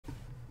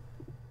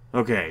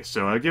Okay,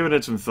 so I've given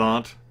it some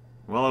thought.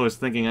 While I was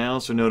thinking, I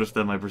also noticed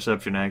that my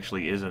perception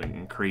actually isn't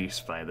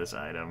increased by this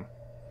item.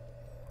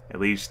 At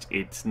least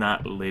it's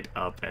not lit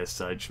up as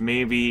such.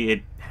 Maybe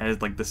it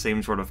has like the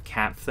same sort of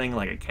cap thing,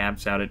 like it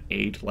caps out at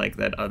 8 like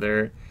that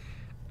other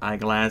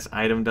eyeglass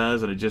item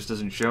does, and it just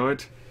doesn't show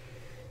it?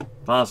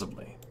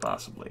 Possibly,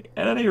 possibly.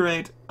 At any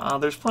rate,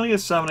 there's plenty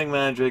of summoning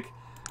magic.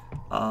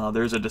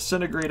 There's a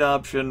disintegrate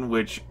option,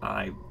 which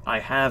I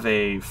have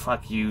a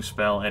fuck you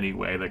spell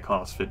anyway that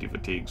costs 50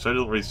 fatigue, so I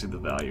don't really see the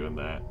value in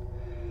that.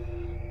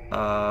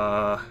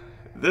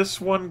 This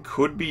one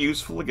could be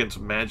useful against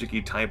magic-y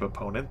type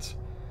opponents.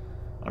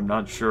 I'm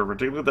not sure,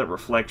 particularly that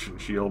reflection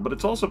shield, but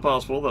it's also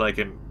possible that I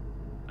can,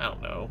 I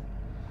don't know,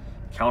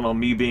 count on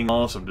me being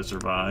awesome to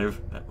survive.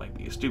 That might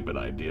be a stupid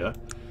idea.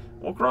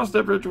 We'll cross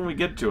that bridge when we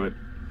get to it.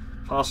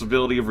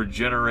 Possibility of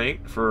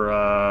regenerate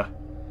for,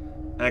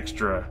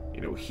 extra,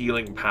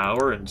 healing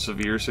power in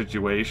severe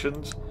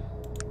situations.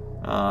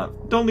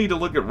 Don't need to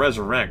look at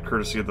resurrect,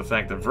 courtesy of the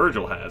fact that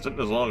Virgil has it.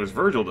 As long as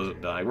Virgil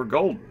doesn't die, we're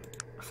golden.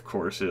 Of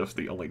course, if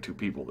the only two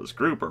people in this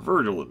group are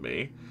Virgil and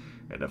me,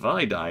 and if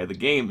I die, the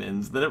game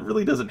ends, then it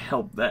really doesn't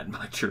help that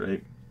much,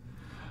 right?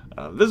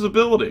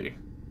 Visibility.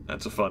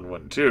 That's a fun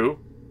one, too.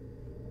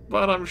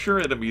 But I'm sure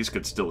enemies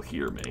could still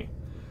hear me.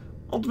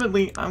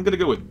 Ultimately, I'm gonna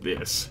go with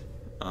this.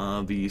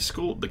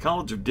 The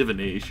College of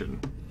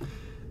Divination.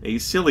 A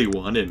silly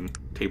one in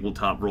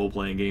tabletop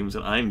role-playing games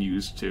that I'm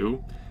used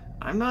to.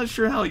 I'm not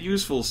sure how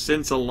useful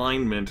sense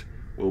alignment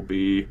will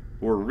be,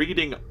 or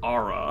reading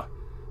aura,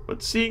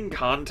 but seeing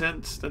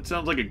content, that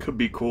sounds like it could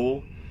be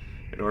cool,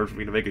 in order for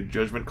me to make a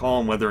judgment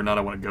call on whether or not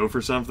I want to go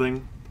for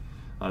something.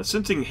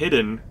 Sensing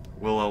hidden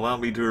will allow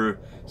me to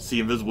see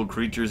invisible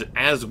creatures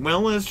as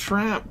well as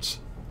traps,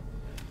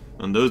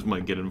 and those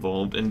might get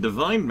involved, and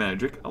divine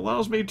magic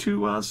allows me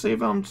to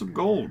save on some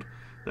gold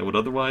that would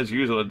otherwise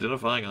use on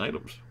identifying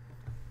items.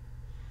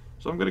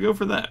 So I'm going to go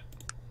for that.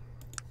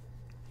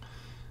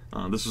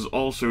 This is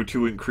also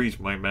to increase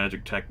my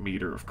magic tech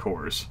meter, of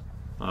course.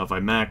 If I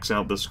max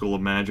out the School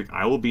of Magic,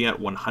 I will be at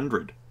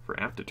 100 for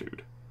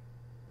aptitude.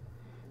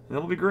 And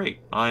that'll be great.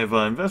 I've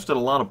invested a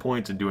lot of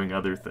points in doing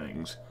other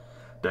things.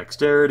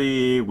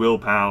 Dexterity,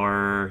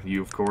 willpower,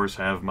 you of course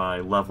have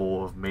my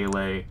level of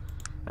melee,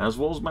 as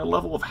well as my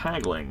level of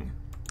haggling.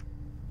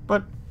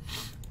 But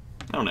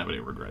I don't have any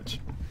regrets.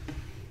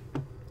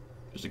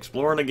 Just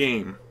exploring a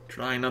game.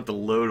 Trying not to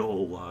load a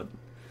whole lot.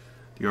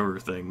 The other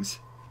things.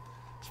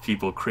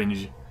 People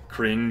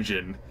cringe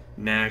and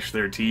gnash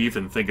their teeth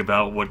and think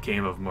about what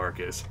came of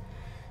Marcus.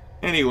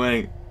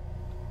 Anyway,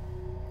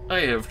 I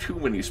have too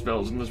many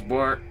spells in this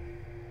bar.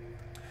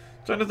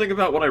 Trying to think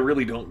about what I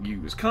really don't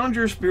use.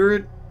 Conjure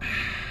Spirit.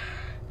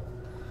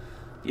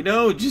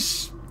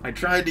 I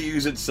tried to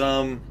use it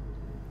some.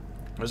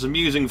 It was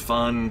amusing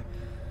fun.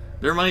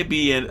 There might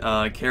be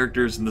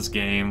characters in this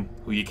game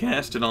who you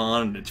cast it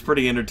on, and it's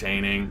pretty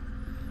entertaining.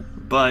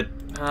 But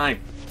I'm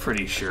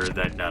pretty sure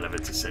that none of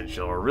it's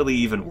essential or really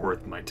even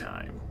worth my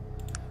time.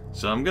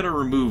 So I'm going to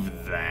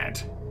remove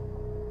that.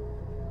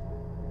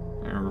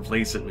 And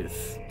replace it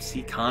with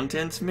see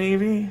contents,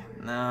 maybe?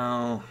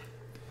 No.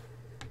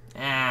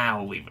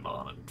 I'll leave it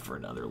on for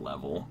another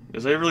level.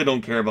 Because I really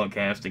don't care about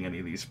casting any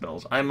of these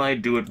spells. I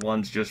might do it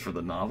once just for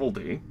the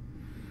novelty.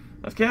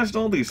 I've cast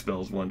all these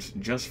spells once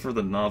just for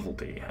the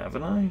novelty,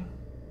 haven't I?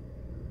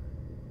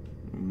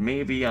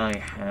 Maybe I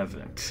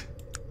haven't.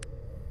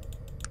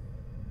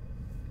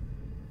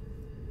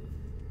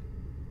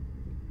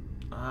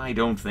 I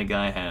don't think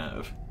I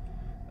have.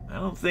 I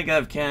don't think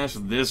I've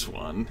cast this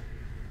one.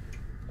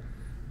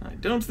 I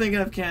don't think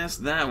I've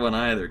cast that one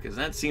either, because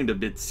that seemed a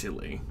bit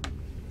silly.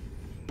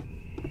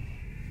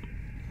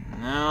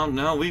 No,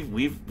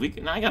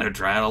 I gotta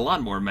try out a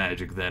lot more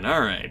magic then,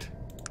 alright.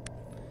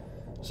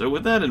 So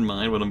with that in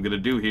mind, what I'm gonna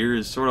do here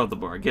is sort out the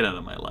bar. Get out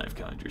of my life,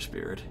 Conjure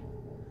Spirit.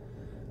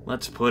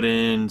 Let's put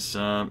in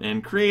some,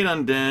 and create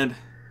undead.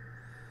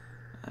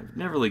 I've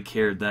never really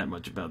cared that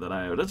much about that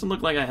IO. It doesn't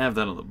look like I have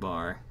that on the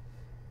bar.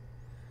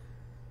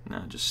 No,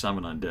 just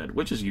summon undead,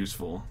 which is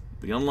useful.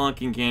 The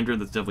unlocking cantrip,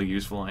 that's definitely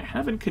useful. I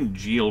haven't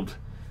congealed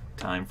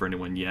time for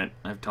anyone yet.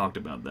 I've talked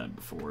about that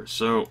before.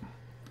 So,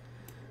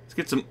 let's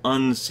get some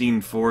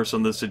unseen force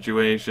on this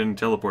situation.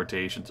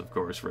 Teleportations, of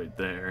course, right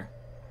there.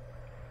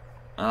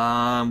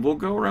 We'll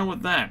go around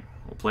with that.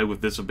 We'll play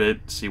with this a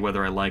bit, see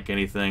whether I like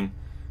anything.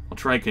 I'll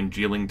try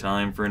congealing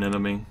time for an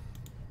enemy.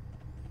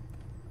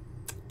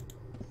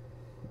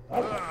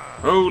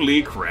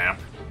 Holy crap.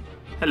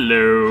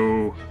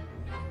 Hello.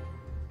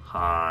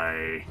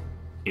 Hi.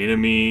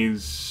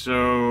 Enemies,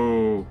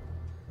 so...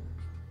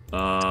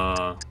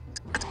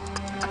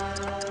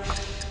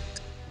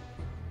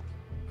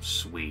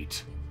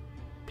 Sweet.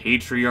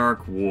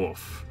 Patriarch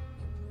Wolf.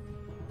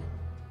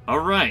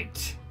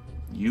 Alright.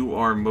 You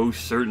are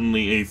most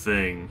certainly a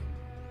thing.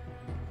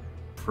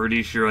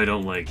 Pretty sure I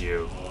don't like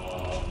you.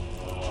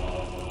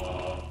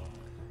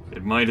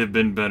 It might have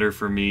been better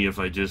for me if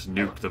I just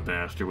nuked the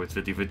bastard with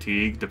 50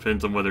 fatigue.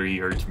 Depends on whether he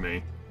hurts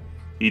me.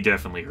 He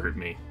definitely hurt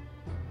me.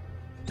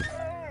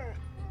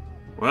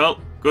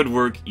 Well, good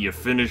work. You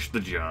finished the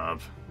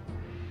job.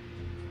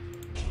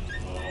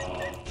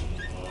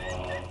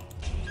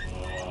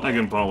 I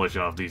can polish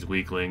off these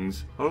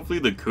weaklings. Hopefully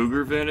the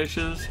cougar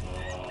vanishes.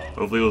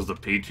 Hopefully it was the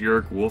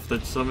patriarch wolf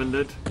that summoned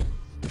it.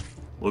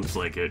 Looks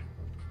like it.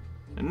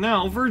 And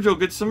now Virgil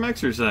gets some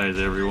exercise,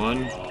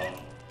 everyone.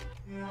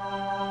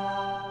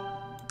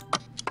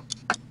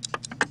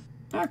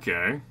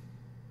 Okay.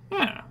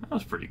 Yeah, that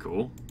was pretty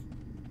cool.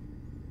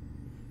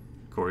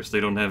 Of course, they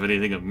don't have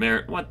anything of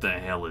merit. What the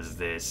hell is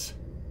this?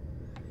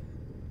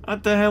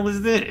 What the hell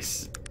is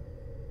this?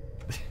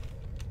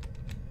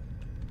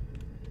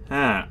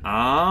 Huh.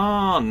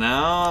 Oh,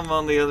 now I'm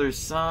on the other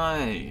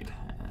side.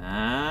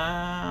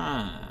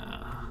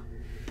 Ah.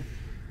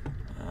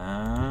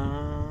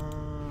 Ah.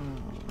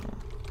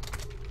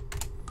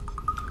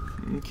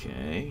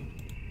 Okay.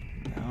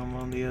 Now I'm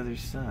on the other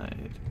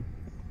side.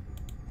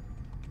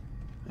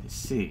 I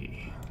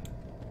see.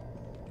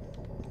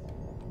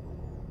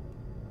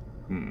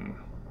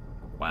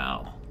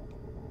 Wow.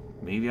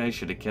 Maybe I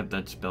should have kept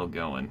that spell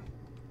going.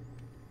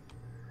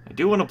 I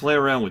do want to play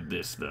around with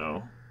this,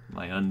 though.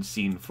 My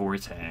unseen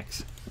force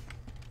hacks.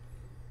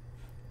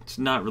 It's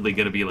not really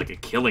going to be like a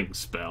killing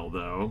spell,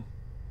 though.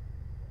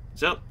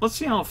 So, let's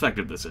see how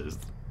effective this is.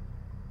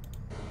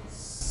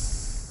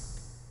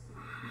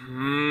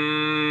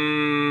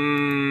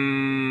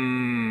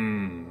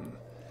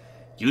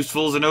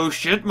 Useful as an oh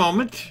shit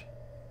moment.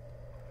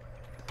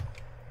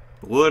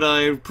 Would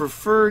I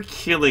prefer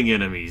killing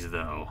enemies,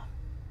 though?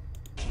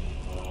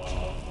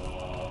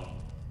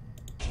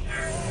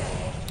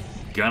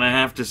 Gonna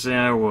have to say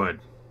I would.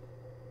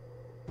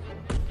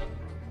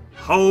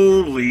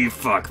 Holy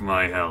fuck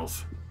my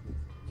health.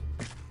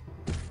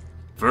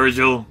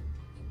 Virgil.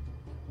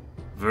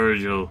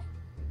 Virgil.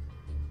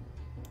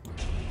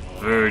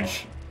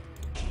 Verge.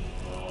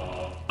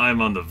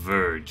 I'm on the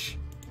verge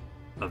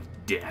of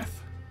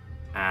death.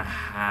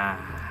 Aha.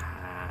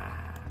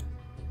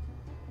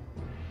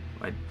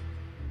 What?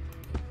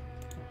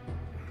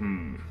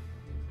 Am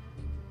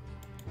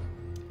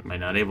I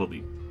not able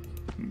to...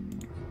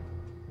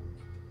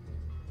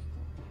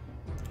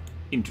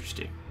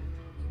 Interesting.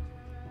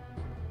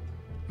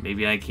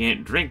 Maybe I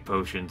can't drink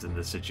potions in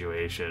this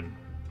situation.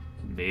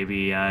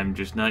 Maybe I'm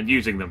just not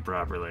using them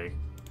properly.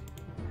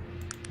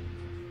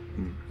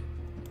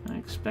 I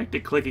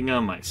expected clicking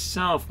on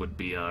myself would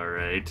be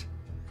alright.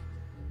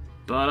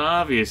 But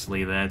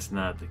obviously that's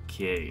not the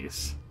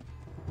case.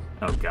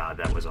 Oh god,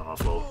 that was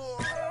awful.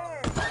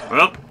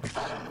 Well,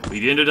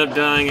 we ended up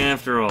dying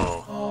after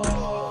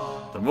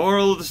all. The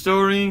moral of the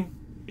story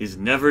is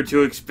never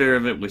to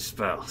experiment with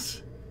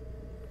spells.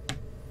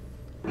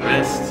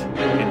 Rest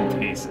in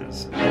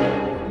pieces.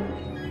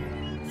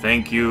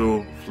 Thank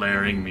you,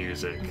 flaring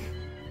music.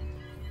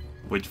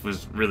 Which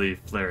was really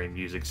flaring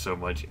music so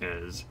much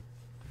as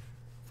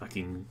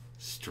fucking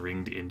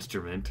stringed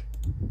instrument.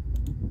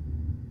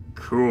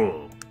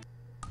 Cool.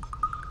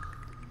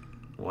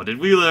 What did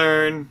we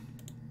learn?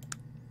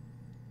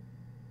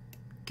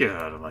 Get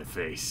out of my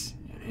face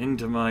and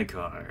into my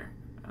car.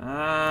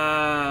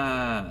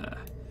 Ah,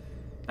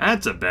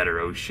 that's a better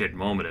oh shit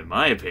moment in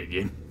my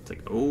opinion. It's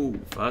like, oh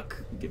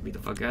fuck, get me the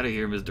fuck out of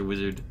here, Mr.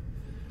 Wizard.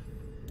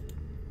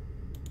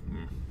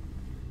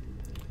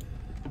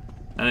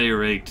 At any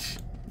rate,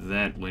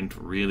 that went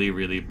really,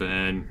 really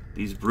bad.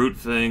 These brute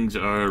things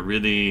are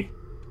really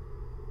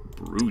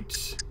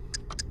brutes.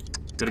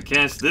 Gotta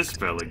cast this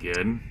spell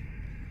again.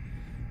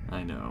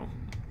 I know.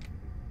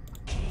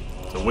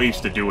 It's a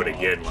waste to do it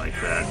again like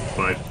that,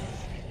 but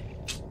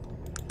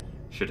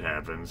shit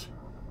happens.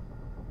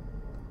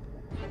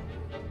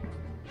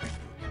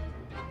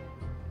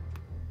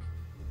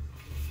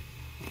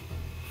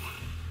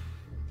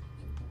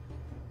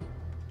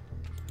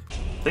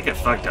 I think I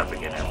fucked up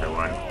again,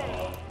 everyone.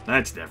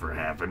 That's never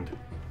happened.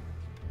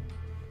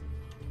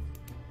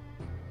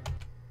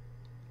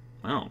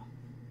 Oh.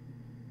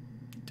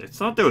 I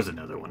thought there was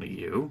another one of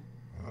you.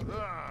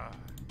 How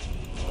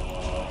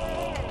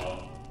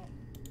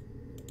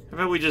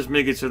about we just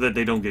make it so that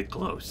they don't get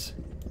close?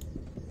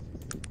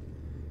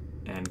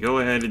 And go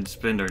ahead and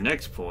spend our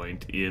next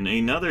point in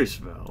another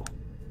spell.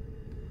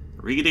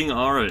 Reading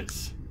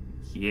auras.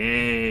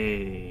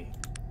 Yay.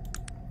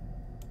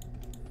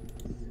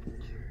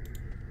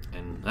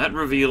 And that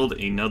revealed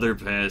another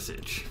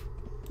passage.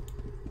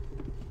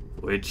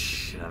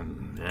 Which,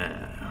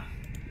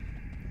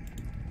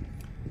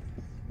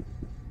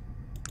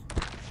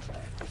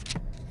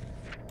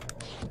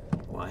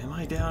 Why am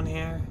I down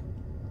here?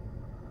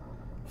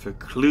 For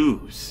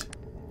clues.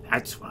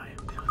 That's why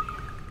I'm down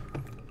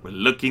here. We're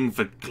looking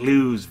for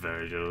clues,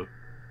 Virgil.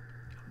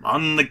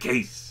 I'm on the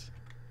case.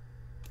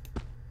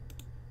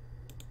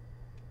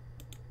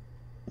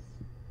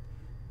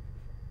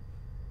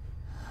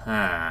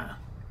 Huh.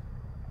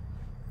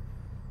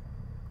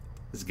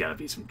 There's gotta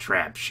be some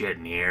trap shit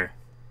in here.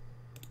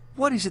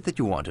 What is it that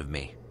you want of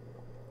me?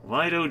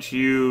 Why don't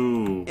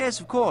you...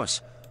 Yes, of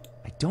course.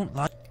 I don't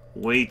like...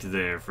 Wait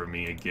there for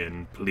me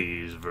again,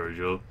 please,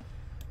 Virgil.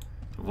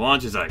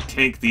 Watch as I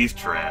take these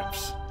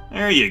traps.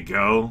 There you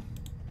go.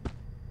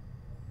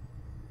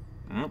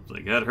 Oops, I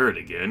got hurt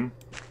again.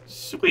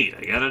 Sweet,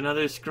 I got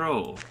another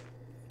scroll.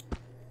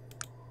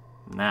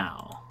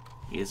 Now,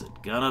 Is it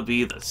gonna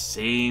be the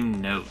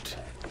same note?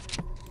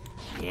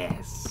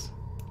 Yes.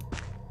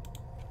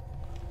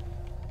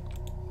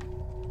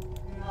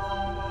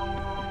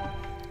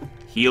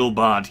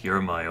 Healbot,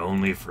 you're my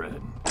only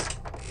friend.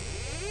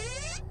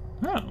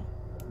 Oh,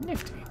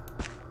 nifty.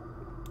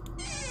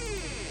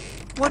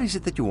 What is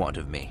it that you want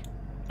of me?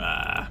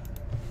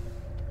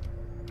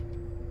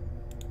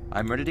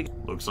 I'm ready to...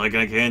 Looks like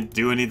I can't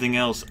do anything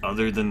else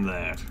other than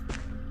that.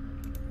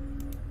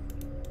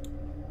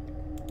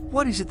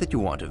 What is it that you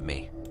want of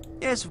me?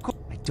 Yes, of course.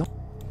 I don't...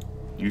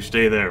 You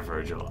stay there,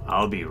 Virgil.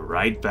 I'll be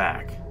right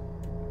back.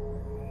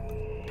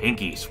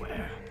 Pinky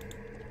swear.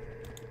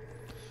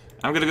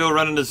 I'm gonna go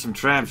run into some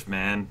traps,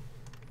 man.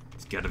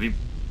 It's gotta be...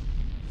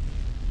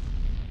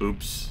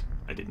 Oops.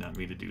 I did not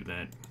mean to do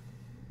that.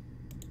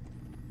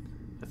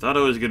 I thought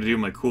I was gonna do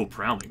my cool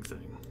prowling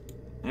thing.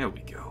 There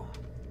we go.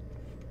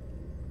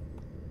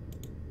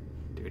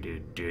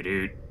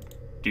 Do-do-do-do.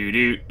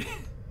 Do-do.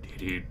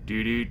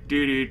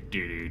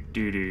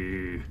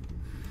 Do-do-do-do-do-do-do-do.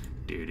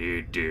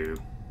 Do-do-do.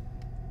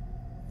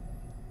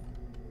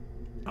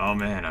 Oh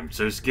man, I'm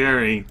so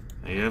scary.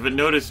 I haven't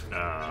noticed.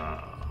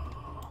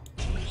 Well,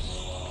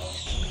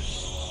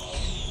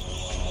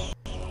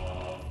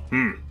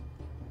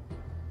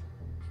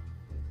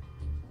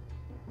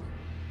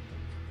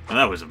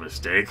 that was a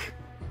mistake.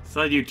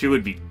 Thought you two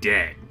would be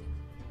dead.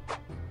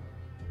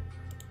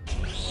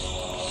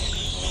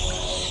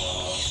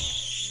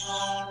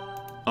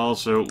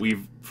 Also,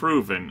 we've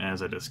proven,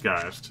 as I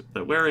discussed,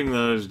 that wearing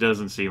those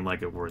doesn't seem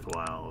like a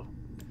worthwhile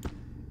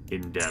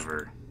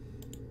endeavor.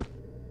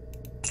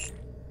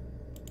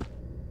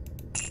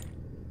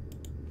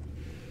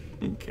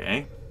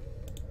 Okay.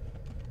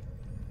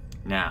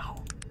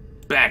 Now,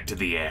 back to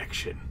the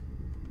action.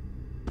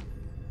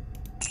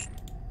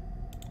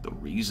 The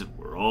reason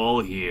we're all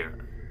here.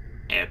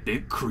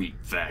 Epic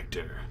creep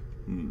factor.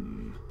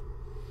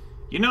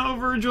 You know,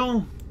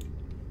 Virgil?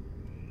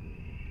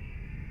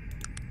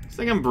 I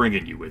think I'm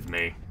bringing you with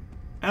me.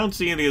 I don't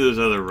see any of those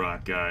other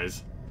rock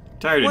guys.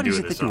 Tired of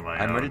doing this on my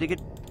own. I'm ready to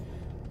get...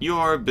 You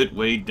are a bit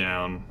weighed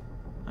down.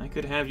 I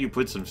could have you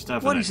put some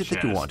stuff in that chest. What is it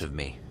that you want of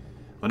me?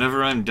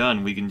 Whenever I'm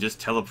done, we can just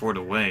teleport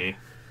away.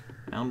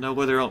 I don't know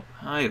whether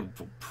I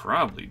will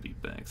probably be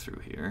back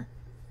through here.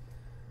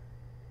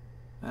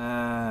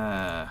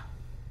 Yeah,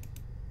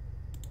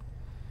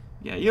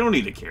 you don't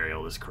need to carry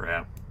all this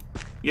crap.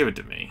 Give it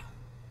to me.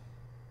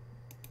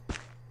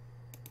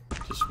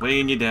 Just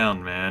weighing you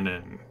down, man,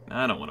 and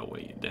I don't want to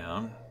weigh you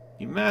down.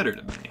 You matter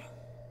to me.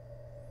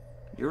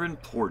 You're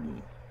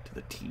important to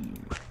the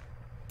team.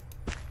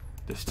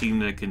 This team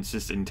that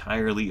consists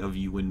entirely of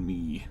you and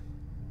me.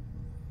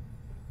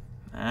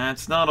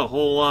 That's not a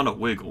whole lot of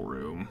wiggle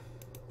room.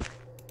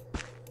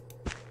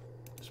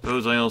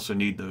 Suppose I also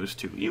need those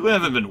two. You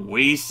haven't been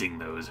wasting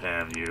those,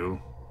 have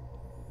you?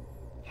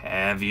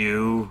 Have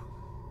you?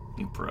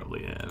 You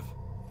probably have.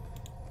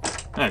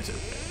 That's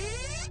okay.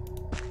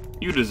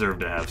 You deserve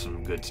to have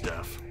some good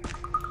stuff.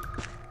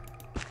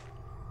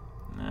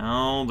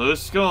 Now,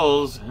 those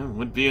skulls, it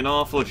would be an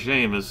awful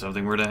shame if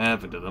something were to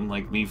happen to them,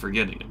 like me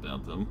forgetting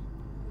about them.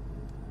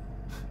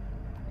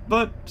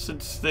 But,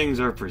 since things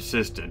are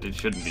persistent, it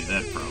shouldn't be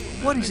that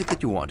problematic. What is it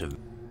that you want of me?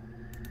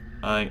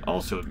 I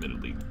also,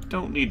 admittedly,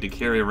 don't need to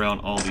carry around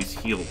all these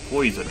heal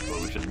poison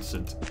potions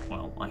since,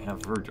 well, I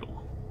have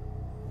Virgil.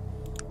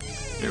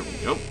 There we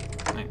go.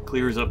 That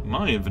clears up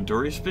my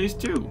inventory space,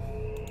 too.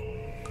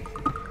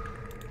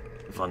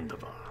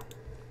 Wunderbar.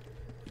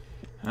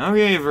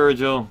 Okay,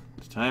 Virgil.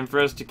 It's time for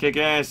us to kick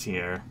ass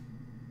here.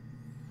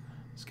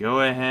 Let's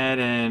go ahead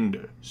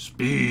and...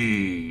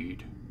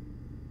 speed!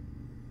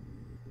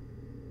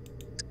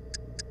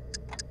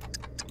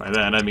 By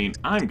that, I mean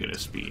I'm gonna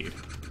speed.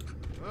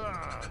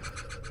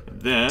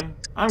 And then,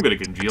 I'm gonna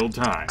congeal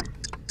time.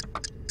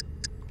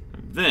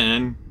 And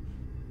then,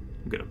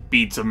 I'm gonna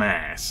beat some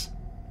ass.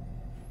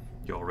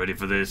 Y'all ready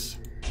for this?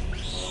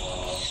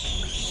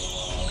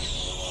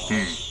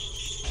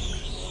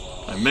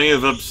 I may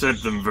have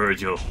upset them,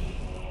 Virgil.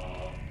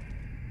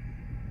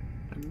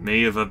 I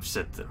may have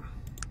upset them.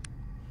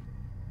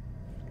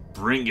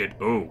 Bring it.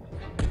 Oh.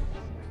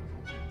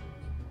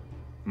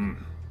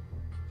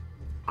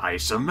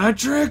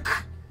 Isometric?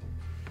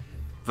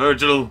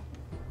 Virgil,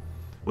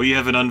 we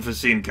have an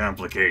unforeseen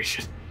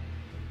complication.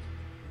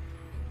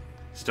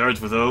 Starts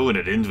with O and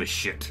it ends with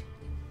shit.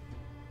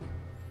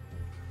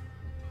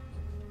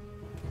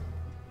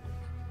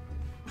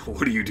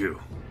 What do you do?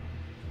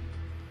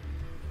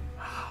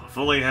 If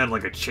only I had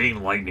like a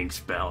chain lightning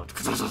spell.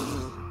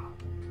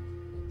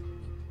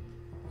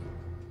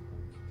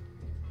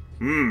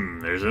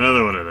 There's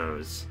another one of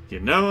those.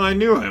 You know, I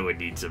knew I would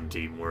need some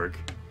teamwork.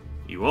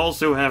 You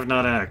also have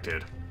not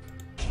acted.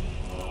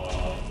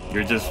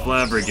 You're just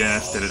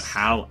flabbergasted at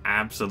how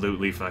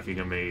absolutely fucking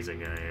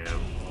amazing I am.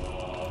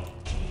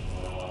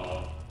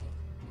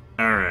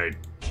 Alright.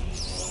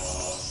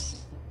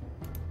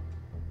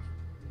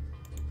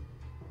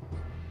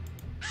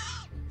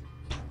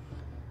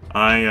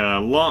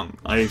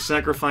 I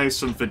sacrificed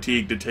some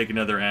fatigue to take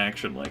another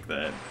action like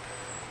that.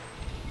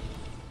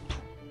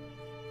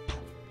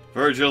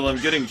 Virgil, I'm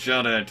getting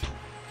shot at.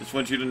 Just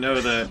want you to know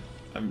that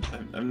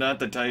I'm not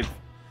the type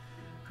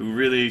who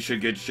really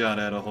should get shot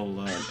at a whole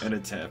lot, and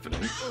it's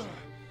happening.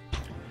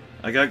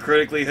 I got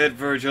critically hit,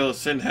 Virgil.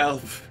 Send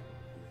help.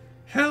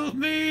 Help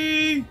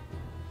me!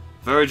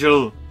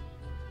 Virgil,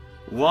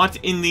 what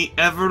in the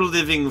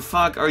ever-living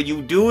fuck are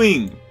you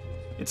doing?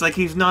 It's like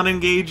he's not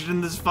engaged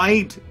in this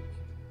fight.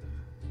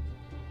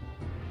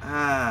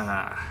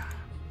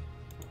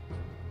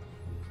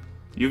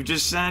 You've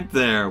just sat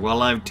there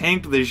while I've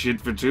tanked this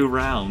shit for 2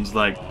 rounds,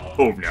 like,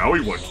 oh, now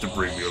he wants to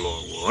bring me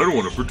along. Well, I don't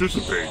want to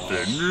participate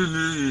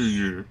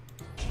then.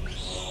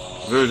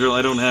 Virgil,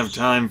 I don't have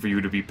time for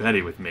you to be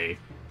petty with me.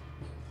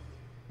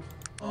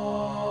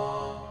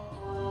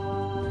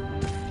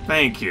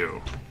 Thank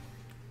you.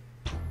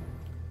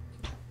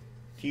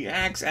 He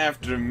acts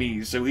after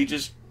me, so he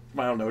just,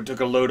 I don't know, took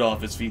a load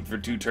off his feet for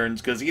 2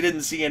 turns because he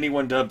didn't see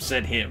anyone to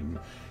upset him.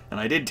 And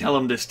I did tell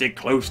him to stick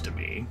close to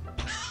me.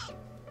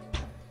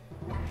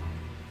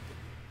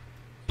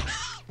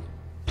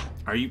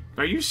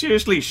 Are you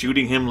seriously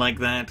shooting him like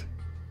that?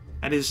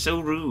 That is so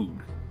rude.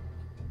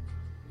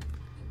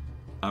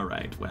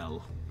 Alright,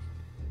 well.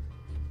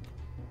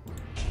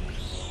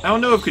 I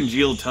don't know if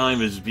congealed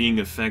time is being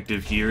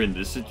effective here in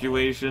this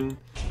situation.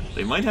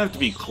 They might have to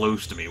be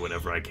close to me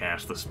whenever I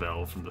cast the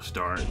spell from the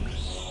start.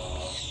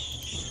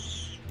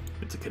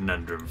 It's a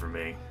conundrum for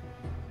me.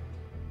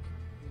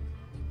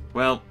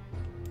 Well,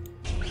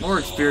 more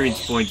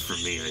experience points for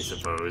me, I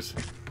suppose.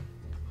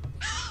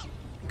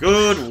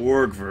 Good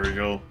work,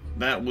 Virgil.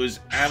 That was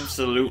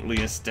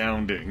absolutely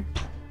astounding.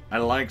 I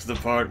liked the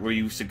part where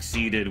you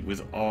succeeded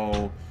with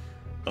all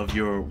of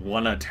your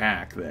one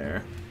attack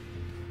there.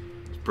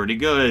 It's pretty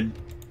good.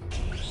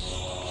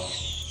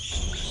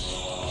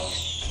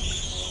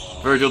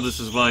 Virgil, this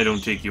is why I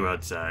don't take you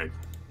outside.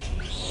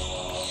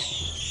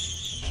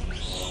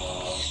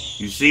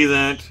 You see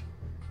that?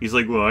 He's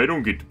like, well, I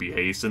don't get to be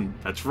hastened.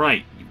 That's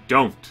right, you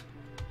don't.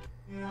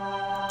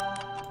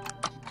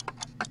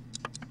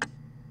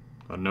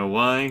 I know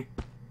why?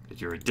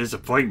 Because you're a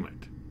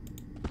disappointment.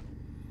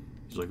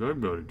 He's like, I'm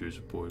not a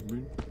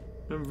disappointment.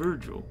 I'm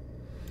Virgil.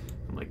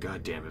 I'm like,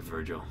 God damn it,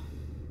 Virgil.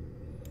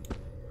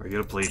 Are you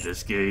gonna play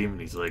this game?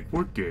 And he's like,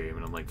 what game?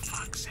 And I'm like,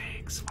 fuck's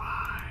sakes,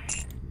 why?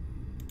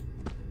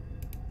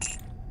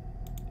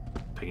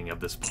 Picking up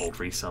this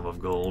paltry sum of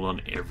gold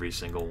on every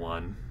single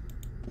one.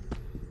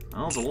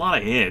 Well, it's a lot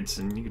of hits,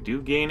 and you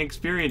do gain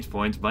experience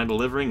points by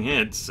delivering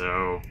hits,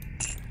 so...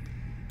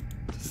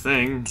 It's a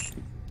thing.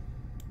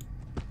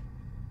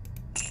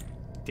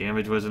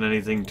 Damage wasn't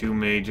anything too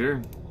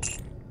major.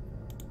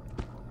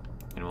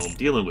 And while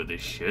dealing with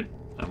this shit,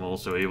 I'm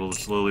also able to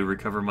slowly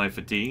recover my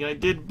fatigue. I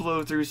did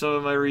blow through some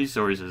of my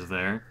resources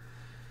there,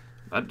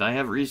 but I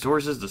have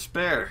resources to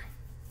spare.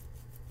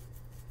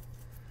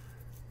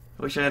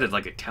 I wish I had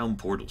like a town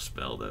portal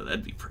spell, though.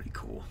 That'd be pretty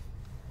cool.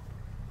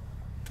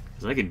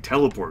 Because I can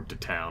teleport to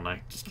town.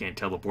 I just can't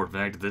teleport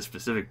back to this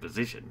specific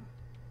position.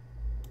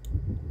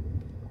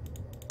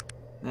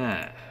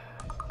 Well,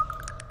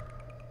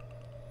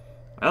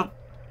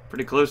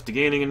 pretty close to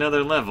gaining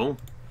another level.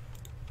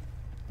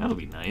 That'll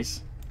be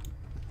nice.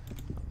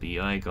 I'll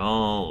be like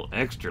all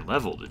extra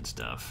leveled and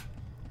stuff.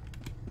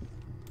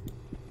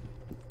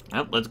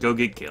 Well, let's go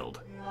get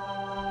killed.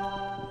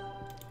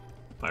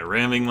 By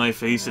ramming my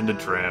face into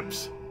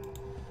traps.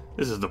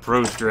 This is the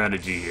pro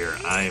strategy here.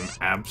 I am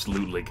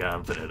absolutely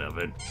confident of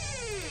it.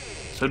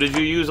 So did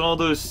you use all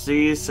those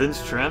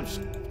sense trap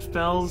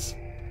spells?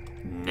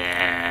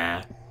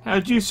 Nah.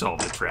 How'd you solve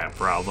the trap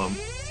problem?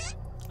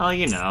 Oh,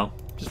 you know,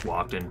 just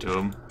walked into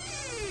them.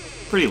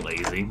 Pretty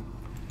lazy.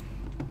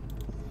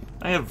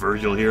 I have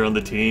Virgil here on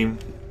the team.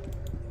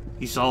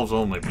 He solves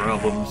all my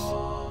problems.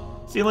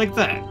 See, like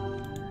that.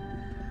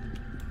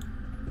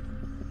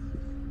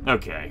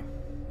 Okay.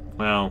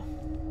 Well,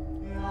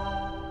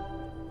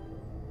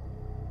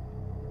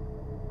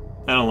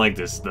 I don't like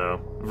this,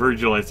 though.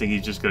 Virgil, I think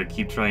he's just gonna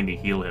keep trying to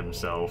heal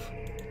himself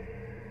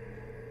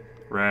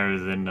rather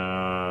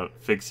than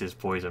fix his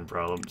poison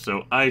problem,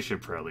 so I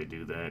should probably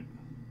do that.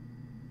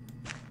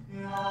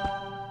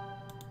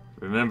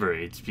 Remember,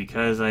 it's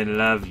because I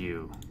love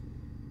you.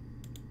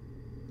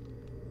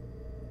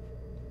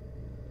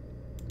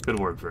 Good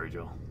work,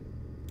 Virgil.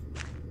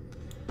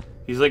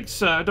 He's like,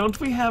 sir, don't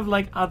we have,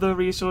 like, other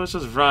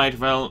resources? Right,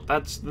 well,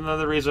 that's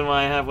another reason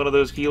why I have one of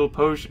those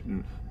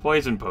poison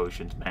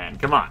potions, man.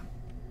 Come on.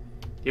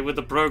 Get with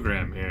the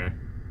program here.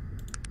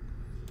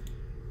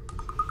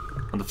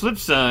 On the flip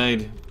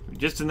side,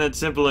 just in that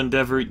simple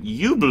endeavor,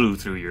 you blew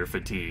through your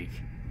fatigue.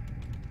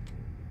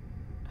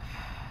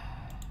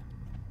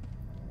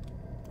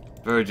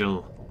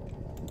 Virgil,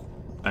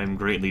 I'm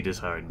greatly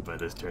disheartened by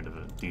these turn of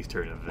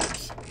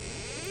events.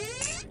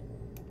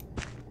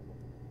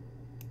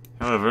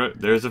 However,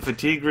 there's a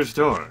fatigue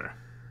restorer.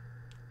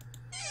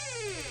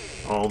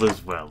 All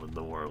is well in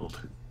the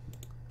world.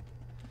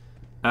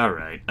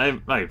 Alright,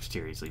 I'm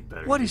seriously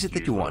better. What is it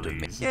that you want of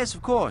me? Yes,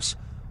 of course.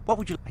 What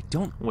would you... I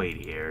don't... Wait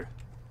here.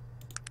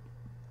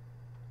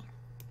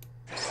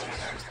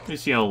 Let me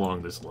see how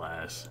long this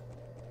lasts.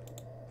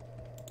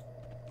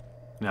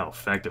 and how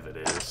effective it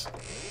is.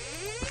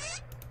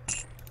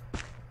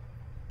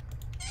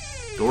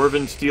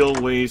 Dwarven steel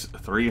weighs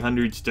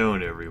 300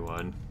 stone,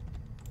 everyone.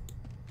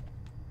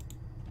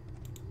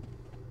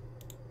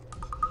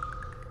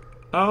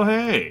 Oh,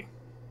 hey!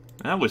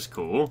 That was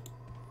cool.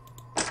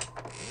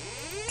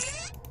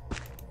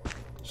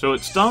 So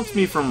it stops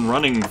me from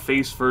running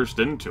face first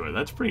into it.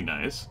 That's pretty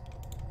nice.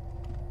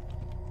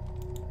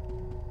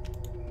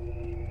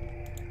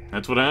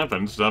 That's what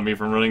happened. Stopped me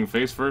from running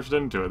face first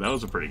into it. That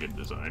was a pretty good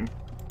design.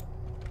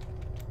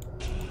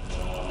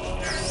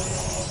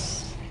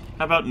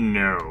 How about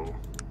no?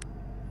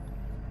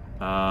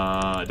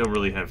 I don't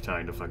really have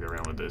time to fuck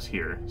around with this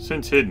here.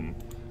 Since hidden.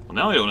 Well,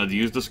 now I don't have to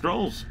use the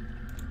scrolls.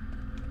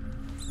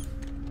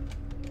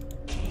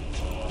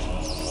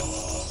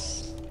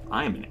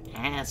 I am an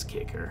ass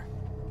kicker.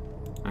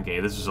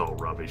 Okay, this is all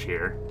rubbish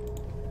here.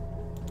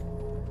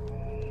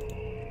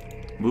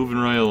 Moving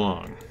right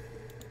along.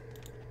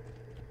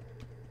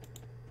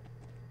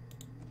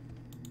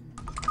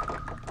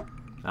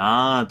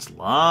 Ah, it's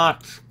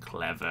locked.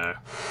 Clever.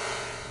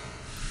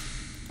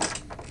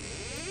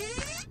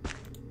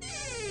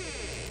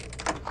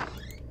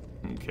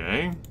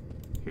 Okay.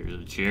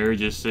 Here's a chair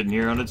just sitting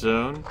here on its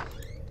own.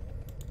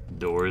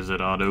 Doors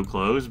that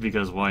auto-close,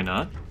 because why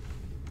not?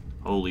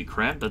 Holy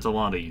crap, that's a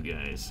lot of you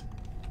guys.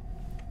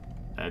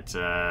 That's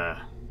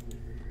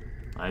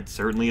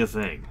certainly a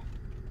thing.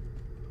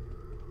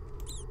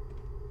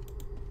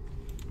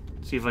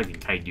 See if I can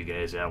kite you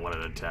guys out one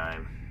at a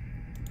time.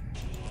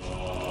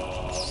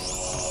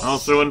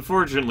 Also,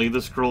 unfortunately,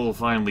 the scroll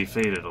finally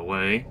faded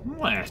away.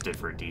 Lasted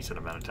for a decent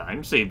amount of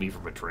time. Saved me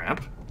from a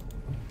trap.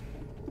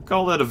 I'll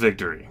call that a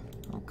victory.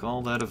 I'll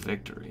call that a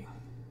victory.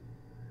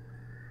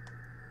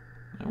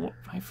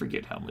 I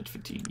forget how much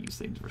fatigue these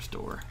things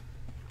restore.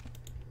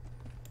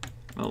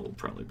 Oh, we'll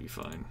probably be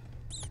fine.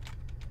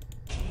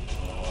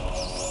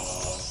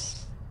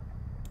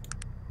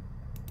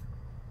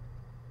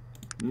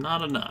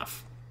 Not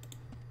enough.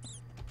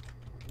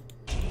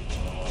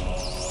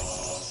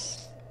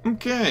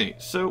 Okay,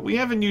 so we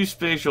haven't used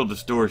spatial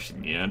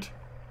distortion yet.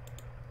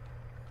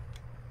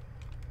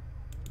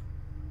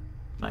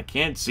 I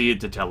can't see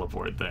it to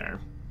teleport there.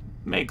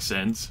 Makes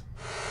sense.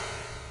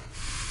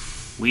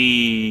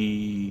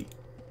 I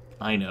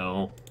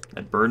know.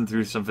 That burned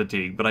through some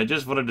fatigue, but I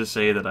just wanted to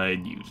say that I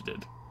had used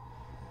it.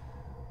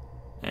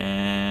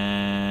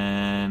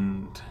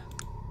 And...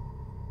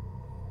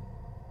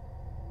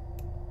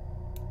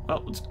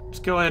 well, let's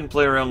go ahead and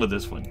play around with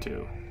this one,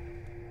 too.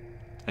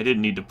 I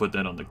didn't need to put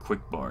that on the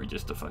quick bar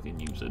just to fucking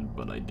use it,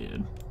 but I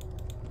did.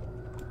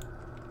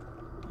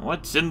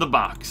 What's in the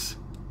box?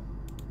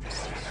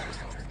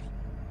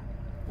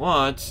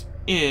 What's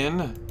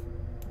in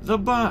the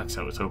box?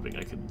 I was hoping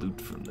I could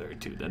loot from there,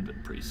 too. That'd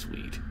been pretty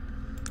sweet.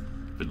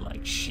 Been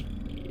like,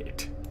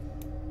 shit.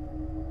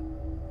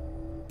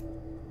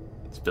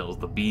 Spells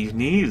the bee's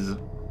knees.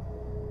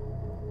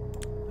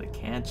 The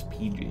cat's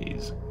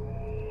PJs.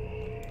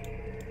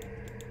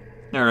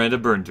 Alright, I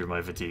burned through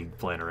my fatigue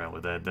playing around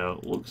with that, though.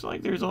 Looks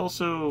like there's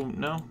also...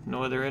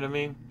 no other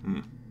enemy?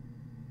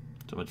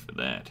 So much for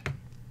that.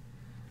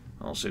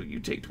 Also, you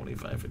take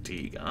 25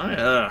 fatigue.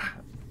 I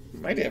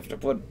might have to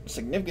put a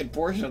significant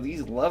portion of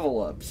these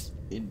level ups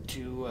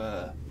into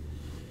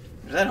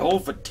that whole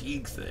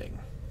fatigue thing.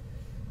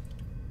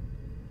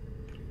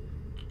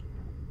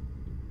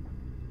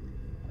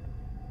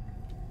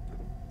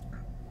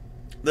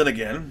 Then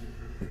again,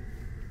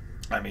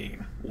 I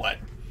mean, what?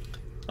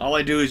 All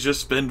I do is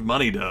just spend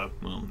money to,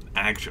 well,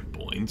 action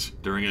points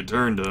during a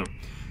turn to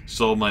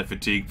solve my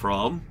fatigue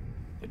problem.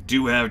 I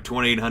do have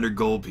 2,800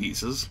 gold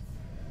pieces.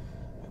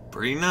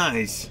 Pretty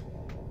nice.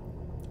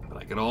 But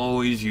I could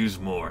always use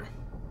more.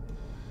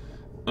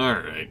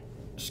 Alright,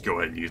 just go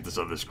ahead and use this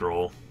other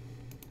scroll.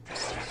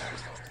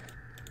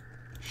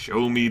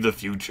 Show me the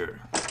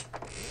future.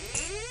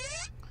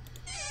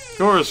 Of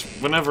course,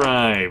 whenever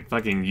I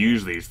fucking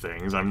use these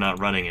things, I'm not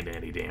running into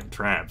any damn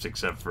traps,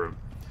 except for,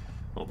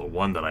 well, the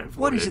one that I avoided.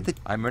 What is it that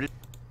I'm ready?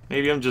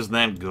 Maybe I'm just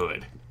that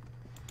good.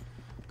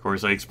 Of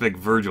course, I expect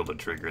Virgil to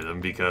trigger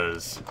them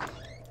because,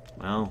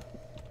 well,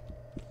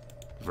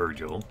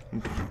 Virgil.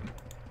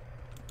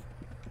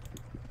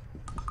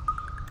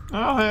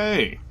 Oh,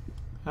 hey!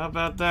 How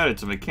about that?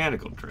 It's a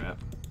mechanical trap.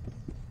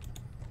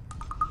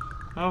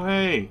 Oh,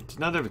 hey! It's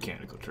another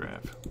mechanical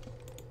trap.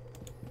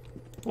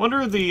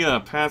 Wonder if the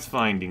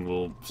pathfinding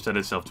will set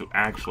itself to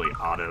actually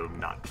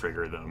auto-not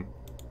trigger them.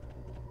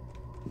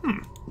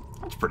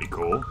 That's pretty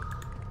cool.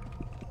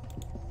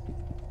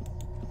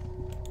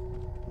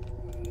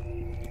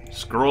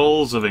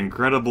 Scrolls of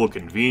incredible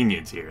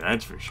convenience here,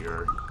 that's for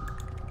sure.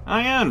 Oh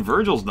yeah, and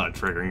Virgil's not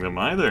triggering them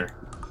either.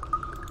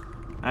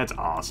 That's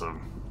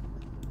awesome.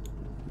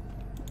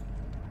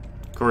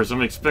 Of course,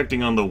 I'm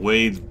expecting on the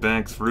wades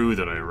back through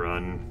that I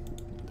run,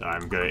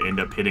 I'm gonna end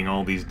up hitting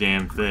all these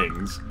damn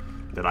things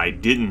that I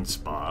didn't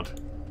spot.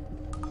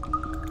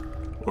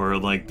 Or,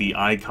 like, the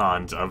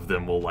icons of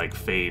them will, like,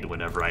 fade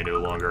whenever I no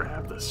longer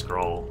have the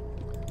scroll.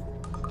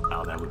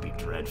 Oh, that would be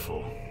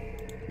dreadful.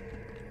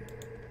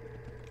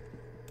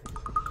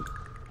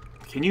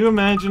 Can you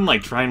imagine,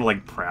 like, trying to,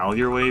 like, prowl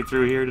your way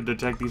through here to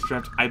detect these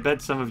traps? I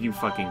bet some of you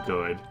fucking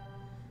could.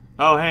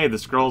 Oh, hey, the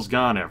scroll's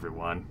gone,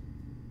 everyone.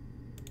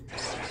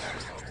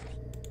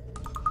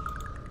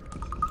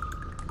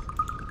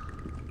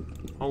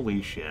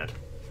 Holy shit.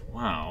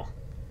 Wow.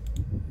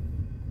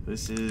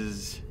 This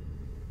is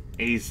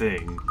a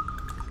thing.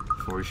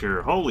 For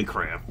sure. Holy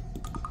crap.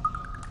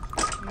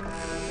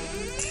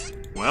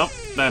 Well,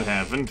 that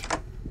happened.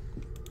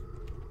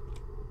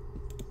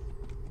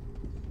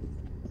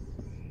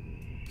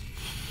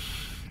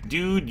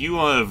 Dude, you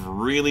have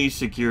really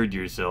secured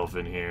yourself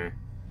in here.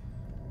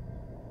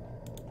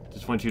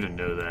 Just want you to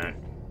know that.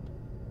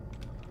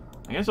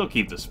 I guess I'll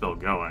keep the spell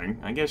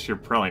going. I guess you're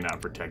probably not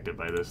protected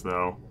by this,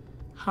 though.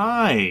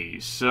 Hi,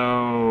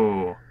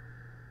 so...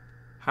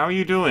 how are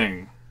you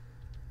doing?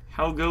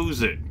 How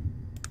goes it?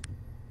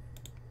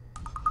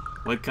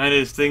 What kind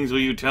of things will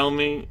you tell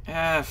me?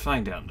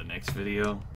 Find out in the next video.